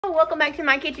Welcome back to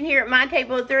my kitchen here at My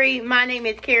Table of Three. My name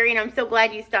is Carrie and I'm so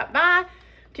glad you stopped by.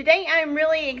 Today I'm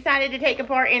really excited to take a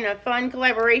part in a fun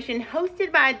collaboration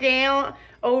hosted by Dale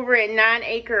over at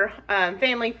Acre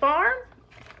Family Farm.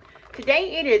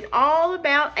 Today it is all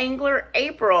about Angler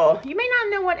April. You may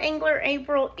not know what Angler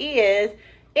April is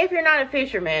if you're not a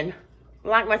fisherman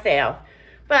like myself.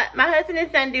 But my husband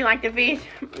and son do like to fish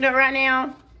right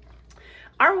now.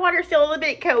 Our water's still a little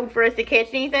bit cold for us to catch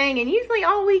anything, and usually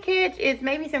all we catch is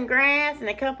maybe some grass and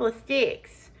a couple of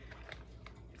sticks.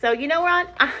 So you know what?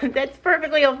 That's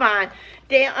perfectly fine.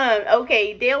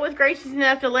 Dale was gracious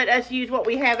enough to let us use what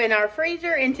we have in our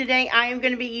freezer, and today I am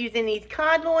going to be using these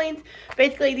cod loins.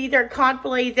 Basically, these are cod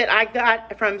fillets that I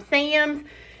got from Sam's.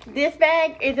 This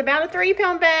bag is about a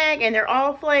 3-pound bag, and they're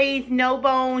all fillets, no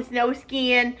bones, no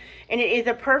skin, and it is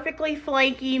a perfectly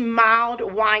flaky, mild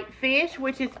white fish,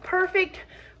 which is perfect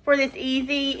for this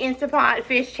easy Instapot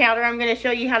fish chowder I'm going to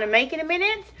show you how to make in a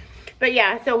minute. But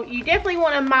yeah, so you definitely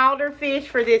want a milder fish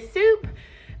for this soup,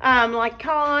 like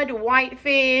cod,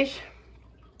 whitefish,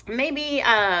 maybe,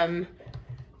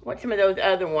 what's some of those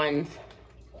other ones?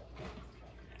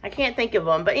 I can't think of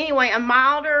them. But anyway, a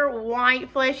milder,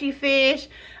 white, fleshy fish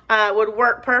would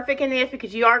work perfect in this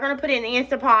because you are going to put it in the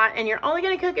Instapot and you're only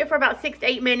going to cook it for about 6 to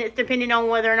 8 minutes depending on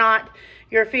whether or not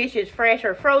your fish is fresh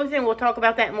or frozen. We'll talk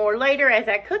about that more later as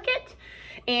I cook it.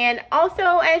 And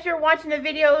also, as you're watching the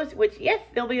videos, which, yes,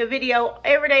 there'll be a video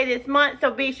every day this month, so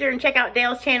be sure and check out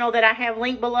Dale's channel that I have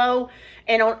linked below.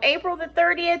 And on April the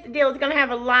 30th, Dale's going to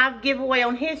have a live giveaway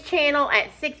on his channel at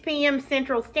 6 p.m.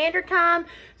 Central Standard Time.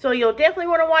 So you'll definitely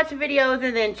want to watch the videos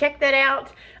and then check that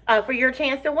out for your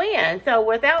chance to win. So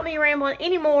without me rambling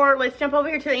anymore, let's jump over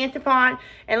here to the Instapot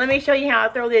and let me show you how I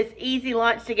throw this easy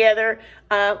lunch together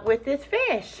with this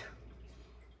fish.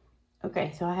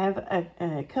 Okay, so I have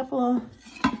a couple,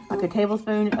 like a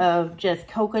tablespoon of just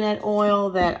coconut oil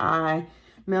that I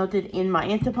melted in my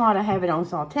Instapot. I have it on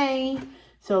saute.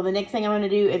 So the next thing I'm going to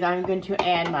do is I'm going to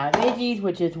add my veggies,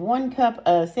 which is 1 cup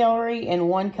of celery and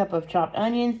 1 cup of chopped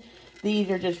onions. These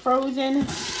are just frozen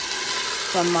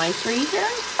from my freezer.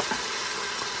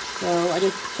 So I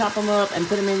just chop them up and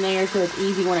put them in there so it's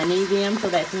easy when I need them. So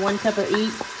that's 1 cup of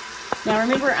each. Now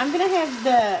remember, I'm going to have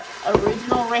the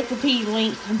original recipe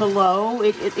linked below.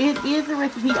 It is a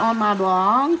recipe on my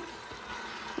blog.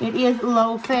 It is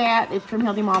low fat. It's from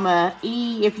Healthy Mama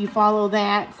E if you follow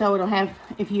that. So it'll have,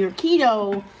 if you're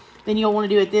keto, then you'll want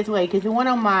to do it this way. Because the one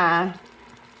on my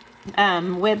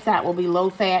website will be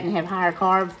low fat and have higher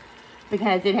carbs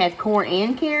because it has corn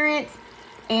and carrots.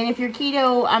 And if you're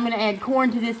keto, I'm going to add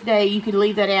corn to this today. You could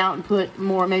leave that out and put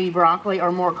more, maybe broccoli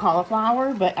or more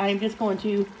cauliflower. But I'm just going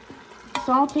to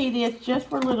saute this just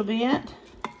for a little bit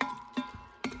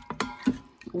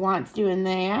while it's doing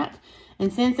that.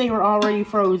 And since they were already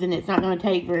frozen, it's not going to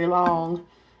take very long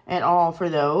at all for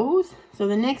those. So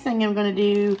the next thing I'm going to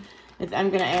do is I'm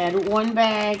going to add 1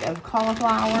 bag of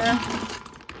cauliflower.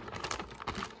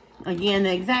 Again,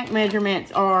 the exact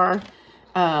measurements are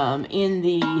in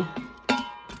the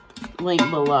link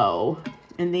below.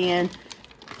 And then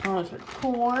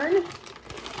corn.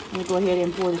 I'm going to go ahead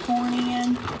and pour the corn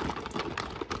in.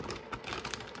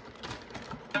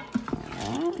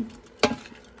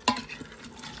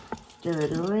 Stir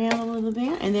it around a little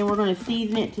bit, and then we're going to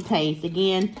season it to taste.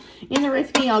 Again, in the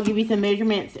recipe, I'll give you some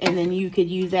measurements, and then you could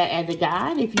use that as a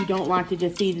guide. If you don't like to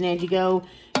just season as you go,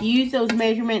 use those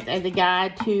measurements as a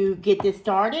guide to get this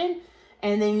started,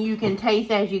 and then you can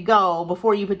taste as you go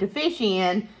before you put the fish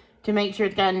in to make sure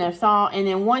it's got enough salt. And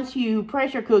then once you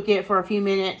pressure cook it for a few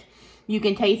minutes, you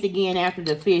can taste again after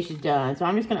the fish is done. So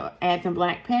I'm just going to add some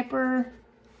black pepper.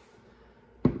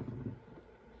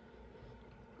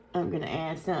 I'm going to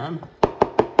add some,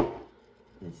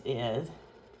 this is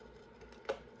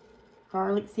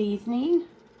garlic seasoning.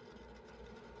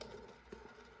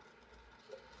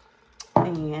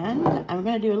 And I'm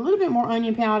going to do a little bit more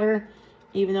onion powder,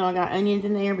 even though I got onions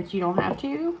in there, but you don't have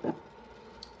to.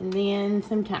 And then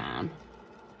some thyme.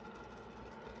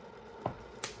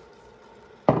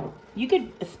 You could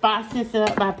spice this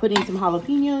up by putting some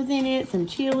jalapenos in it, some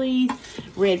chilies,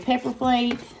 red pepper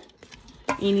flakes,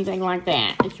 anything like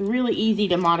that. It's really easy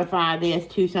to modify this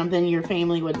to something your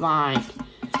family would like.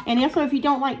 And also, if you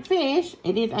don't like fish,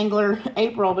 it is Angler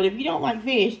April, but if you don't like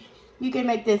fish, you can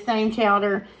make this same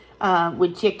chowder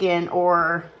with chicken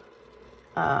or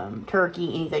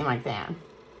turkey, anything like that.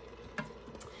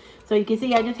 So you can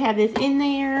see I just have this in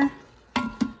there,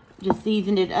 just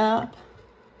seasoned it up.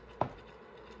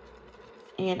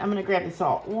 And I'm going to grab the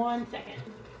salt. 1 second.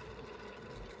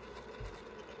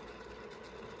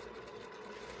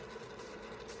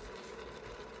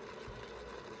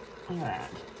 All right.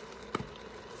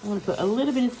 I'm going to put a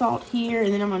little bit of salt here,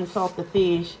 and then I'm going to salt the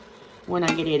fish when I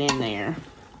get it in there.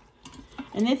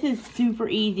 And this is super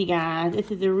easy, guys. This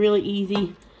is a really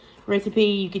easy recipe.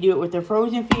 You could do it with the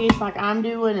frozen fish like I'm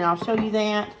doing, and I'll show you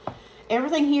that.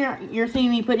 Everything here you're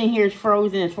seeing me put in here is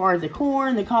frozen, as far as the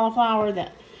corn, the cauliflower,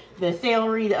 the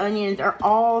celery, the onions are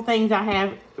all things I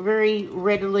have very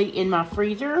readily in my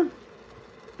freezer.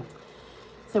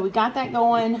 So we got that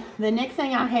going. The next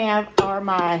thing I have are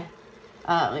my,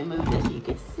 let me move this so you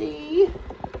can see,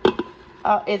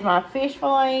 is my fish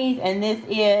fillets. And this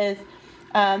is,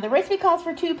 the recipe calls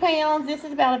for 2 pounds. This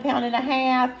is about 1.5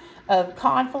 pounds of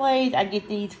cod fillets. I get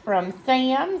these from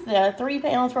Sam's. The 3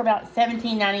 pounds for about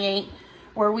 $17.98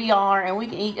 where we are. And we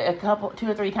can eat 2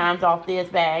 or 3 times off this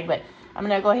bag. But I'm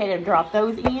going to go ahead and drop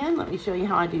those in. Let me show you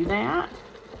how I do that.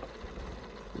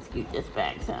 Let's scoot this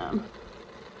back some.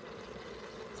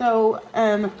 So,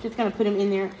 just going to put them in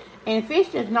there. And fish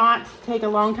does not take a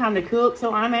long time to cook,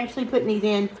 so I'm actually putting these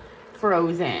in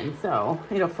frozen. So,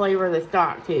 it'll flavor the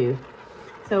stock too.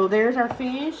 So, there's our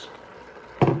fish.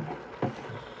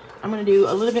 I'm going to do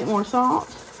a little bit more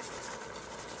salt.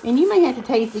 And you may have to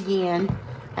taste again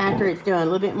after it's done.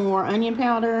 A little bit more onion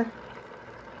powder.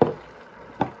 A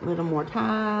little more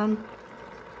thyme.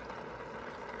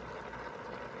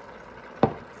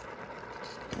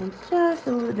 And just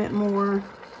a little bit more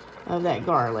of that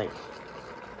garlic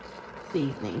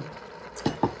seasoning.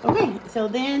 Okay, so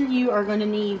then you are going to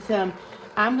need some,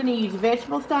 I'm going to use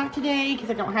vegetable stock today because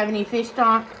I don't have any fish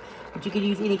stock, but you could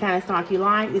use any kind of stock you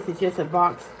like. This is just a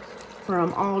box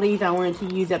from Aldi's. I wanted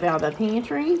to use up out of the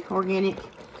pantry, organic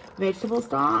vegetable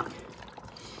stock.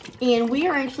 And we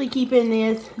are actually keeping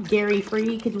this dairy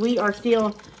free because we are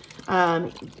still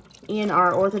in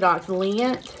our Orthodox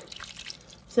Lent.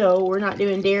 So we're not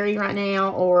doing dairy right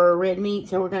now or red meat.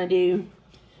 So we're going to do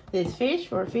this fish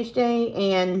for a fish day.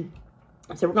 And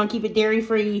so we're going to keep it dairy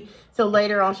free. So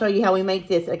later I'll show you how we make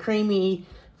this a creamy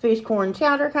fish corn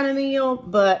chowder kind of meal.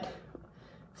 But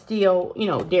still, you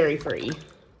know, dairy free.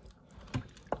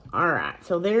 Alright,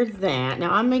 so there's that.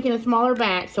 Now I'm making a smaller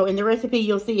batch. So in the recipe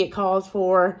you'll see it calls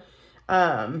for,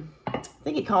 I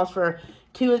think it calls for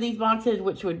 2 of these boxes,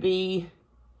 which would be,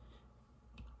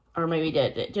 or maybe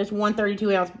just 1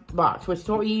 32-ounce box, which is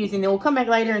what we use. And then we'll come back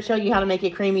later and show you how to make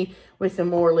it creamy with some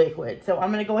more liquid. So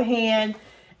I'm going to go ahead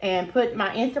and put my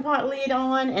Instapot lid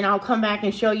on, and I'll come back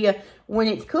and show you when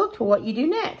it's cooked what you do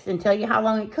next, and tell you how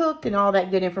long it cooked and all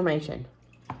that good information.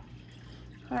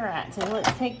 Alright, so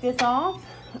let's take this off.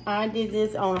 I did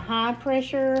this on high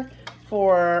pressure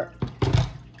for,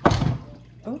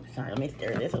 oh, sorry, let me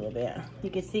stir this a little bit. You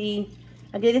can see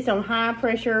I did this on high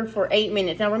pressure for 8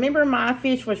 minutes. Now remember, my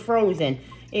fish was frozen.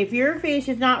 If your fish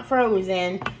is not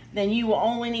frozen, then you will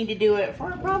only need to do it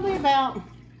for probably about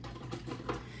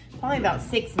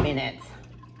 6 minutes.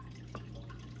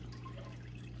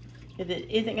 Because it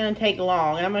isn't going to take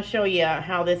long. And I'm going to show you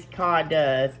how this cod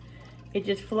does. It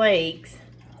just flakes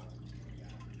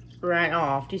right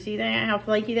off. Do you see that? How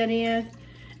flaky that is?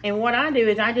 And what I do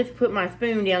is I just put my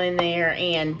spoon down in there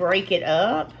and break it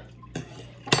up.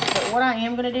 But what I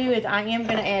am going to do is I am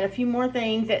going to add a few more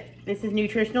things. This is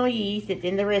nutritional yeast. It's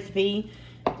in the recipe.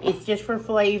 It's just for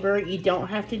flavor. You don't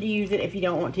have to use it if you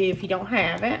don't want to, if you don't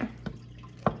have it.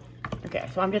 Okay,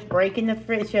 so I'm just breaking the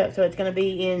fish up so it's going to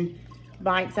be in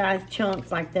bite-sized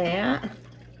chunks like that.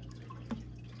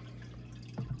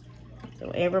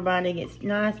 So everybody gets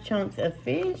nice chunks of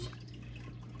fish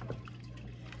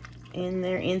in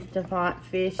their Instapot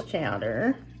fish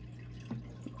chowder.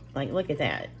 Like, look at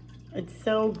that. It's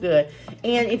so good.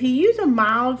 And if you use a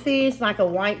mild fish, like a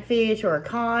whitefish or a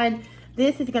cod,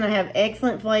 this is going to have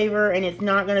excellent flavor, and it's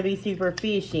not going to be super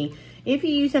fishy. If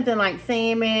you use something like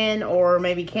salmon or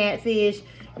maybe catfish,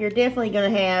 you're definitely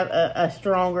going to have a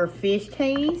stronger fish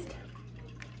taste.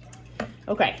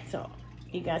 Okay, so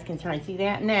you guys can try and see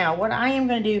that. Now, what I am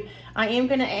going to do, I am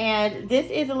going to add,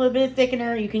 this is a little bit of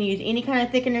thickener. You can use any kind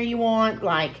of thickener you want.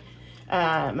 Like,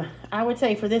 I would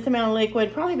say for this amount of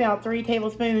liquid, probably about 3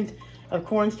 tablespoons of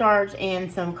cornstarch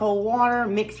and some cold water.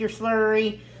 Mix your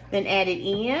slurry, then add it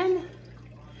in.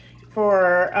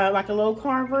 For like a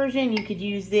low-carb version, you could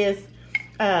use this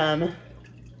like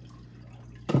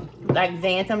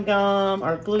xanthan gum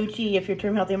or Glucci if you're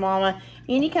Trim Healthy Mama.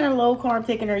 Any kind of low-carb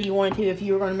thickener you wanted to if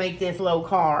you were going to make this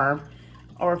low-carb,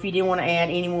 or if you didn't want to add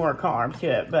any more carbs to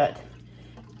it. But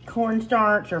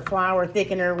cornstarch or flour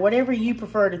thickener, whatever you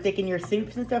prefer to thicken your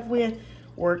soups and stuff with,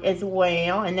 work as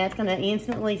well. And that's going to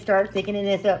instantly start thickening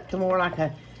this up to more like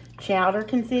a chowder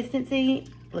consistency.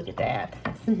 Look at that.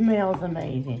 It smells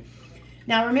amazing.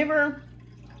 Now remember,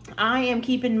 I am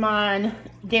keeping mine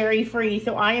dairy free,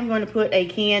 so I am going to put a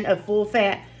can of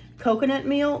full-fat coconut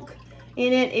milk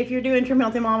in it. If you're doing Trim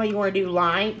Healthy Mama, you want to do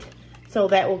light. So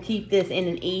that will keep this in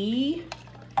an E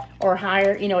or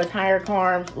higher, you know, it's higher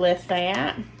carbs, less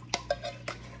fat.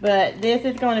 But this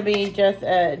is going to be just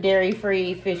a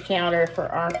dairy-free fish chowder for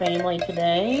our family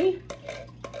today.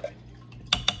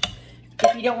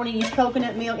 If you don't want to use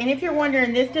coconut milk, and if you're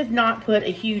wondering, this does not put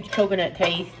a huge coconut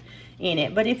taste in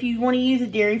it. But if you want to use a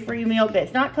dairy-free milk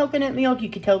that's not coconut milk, you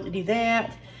can totally do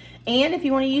that. And if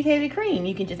you want to use heavy cream,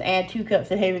 you can just add 2 cups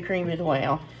of heavy cream as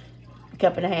well.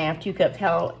 1.5 cups, 2 cups,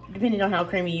 depending on how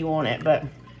creamy you want it. But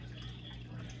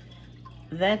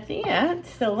that's it.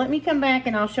 So let me come back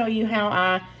and I'll show you how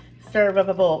I serve up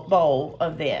a bowl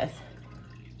of this.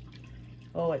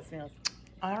 Oh, it smells.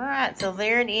 All right, so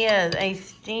there it is, a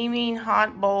steaming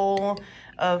hot bowl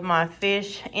of my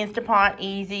fish Instapot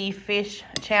Easy fish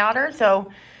chowder.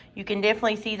 So you can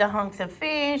definitely see the hunks of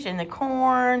fish and the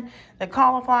corn. The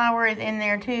cauliflower is in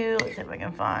there too. Let's see if I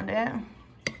can find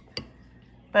it.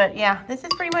 But yeah, this is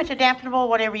pretty much adaptable,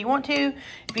 whatever you want to.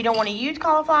 If you don't want to use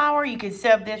cauliflower, you could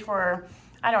sub this for,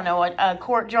 I don't know, a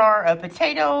quart jar of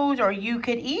potatoes, or you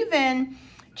could even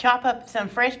chop up some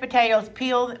fresh potatoes,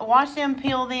 wash them,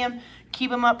 peel them, keep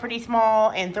them up pretty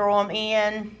small, and throw them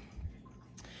in.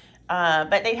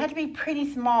 But they have to be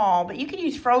pretty small. But you could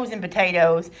use frozen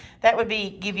potatoes. That would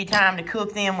give you time to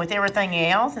cook them with everything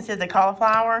else instead of the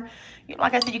cauliflower.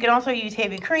 Like I said, you could also use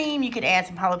heavy cream. You could add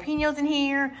some jalapenos in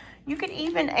here. You could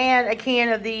even add a can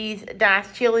of these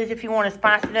diced chilies if you want to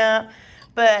spice it up.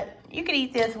 But you could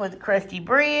eat this with crusty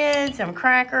bread, some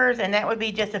crackers, and that would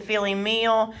be just a filling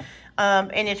meal.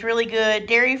 And it's really good,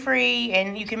 dairy-free,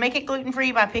 and you can make it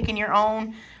gluten-free by picking your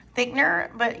own thickener.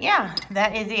 But yeah,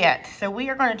 that is it. So we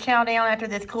are going to chow down after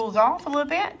this cools off a little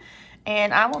bit,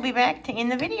 and I will be back to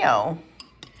end the video.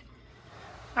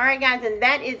 All right, guys, and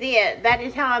that is it. That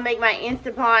is how I make my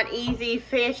Instapot Easy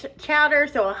Fish Chowder.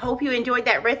 So I hope you enjoyed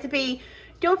that recipe.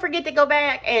 Don't forget to go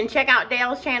back and check out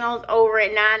Dale's channels over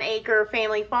at 9 Acre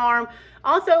Family Farm.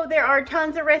 Also, there are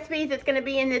tons of recipes that's going to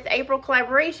be in this April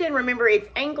collaboration. Remember, it's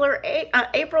Angler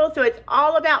April, so it's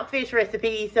all about fish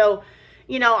recipes. So,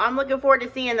 you know, I'm looking forward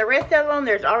to seeing the rest of them.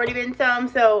 There's already been some,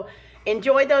 so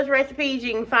enjoy those recipes.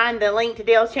 You can find the link to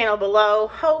Dale's channel below.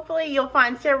 Hopefully, you'll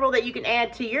find several that you can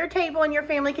add to your table and your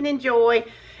family can enjoy.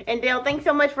 And Dale, thanks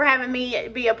so much for having me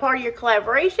be a part of your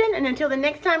collaboration. And until the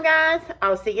next time, guys,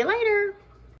 I'll see you later.